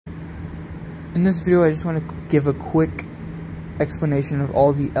In this video, I just want to give a quick explanation of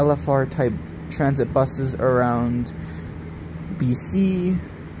all the LFR type transit buses around BC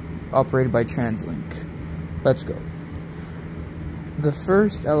operated by TransLink. Let's go. The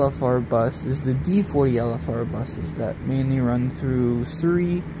first LFR bus is the D40 LFR buses that mainly run through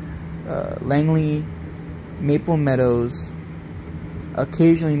Surrey, Langley, Maple Meadows,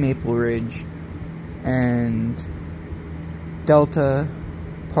 occasionally Maple Ridge, and Delta,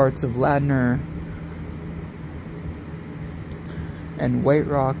 parts of Ladner, and White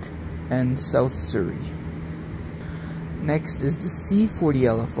Rock, and South Surrey. Next is the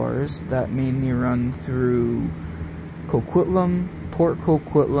C40 LFRs that mainly run through Coquitlam, Port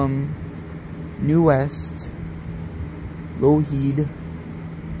Coquitlam, New West, Lougheed,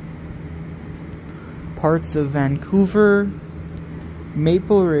 parts of Vancouver,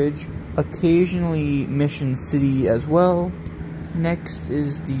 Maple Ridge, occasionally Mission City as well. Next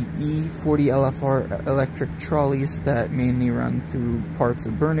is the E40 LFR electric trolleys that mainly run through parts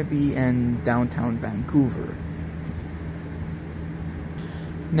of Burnaby and downtown Vancouver.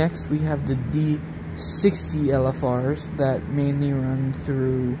 Next we have the D60 LFRs that mainly run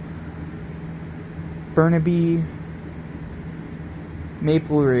through Burnaby,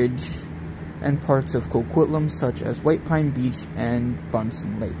 Maple Ridge, and parts of Coquitlam such as White Pine Beach and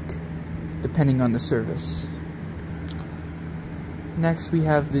Bunsen Lake, depending on the service. Next we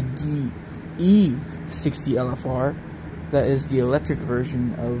have the DE60 LFR, that is the electric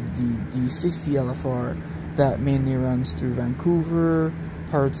version of the D60 LFR that mainly runs through Vancouver,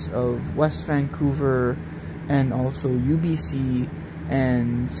 parts of West Vancouver, and also UBC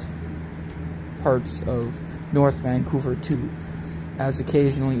and parts of North Vancouver too, as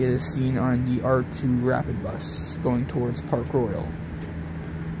occasionally it is seen on the R2 Rapid Bus going towards Park Royal.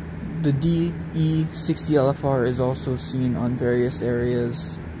 The DE60 LFR is also seen on various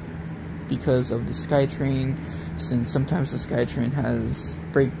areas because of the SkyTrain, since sometimes the SkyTrain has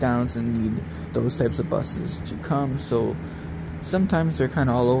breakdowns and need those types of buses to come, so sometimes they're kind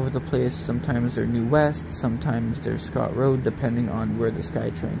of all over the place. Sometimes they're New West, sometimes they're Scott Road, depending on where the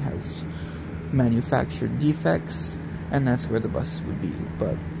SkyTrain has manufactured defects, and that's where the buses would be.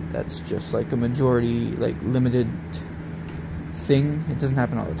 But that's just like a majority, like limited thing. It doesn't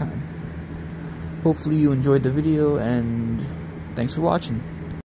happen all the time. Hopefully you enjoyed the video, and thanks for watching.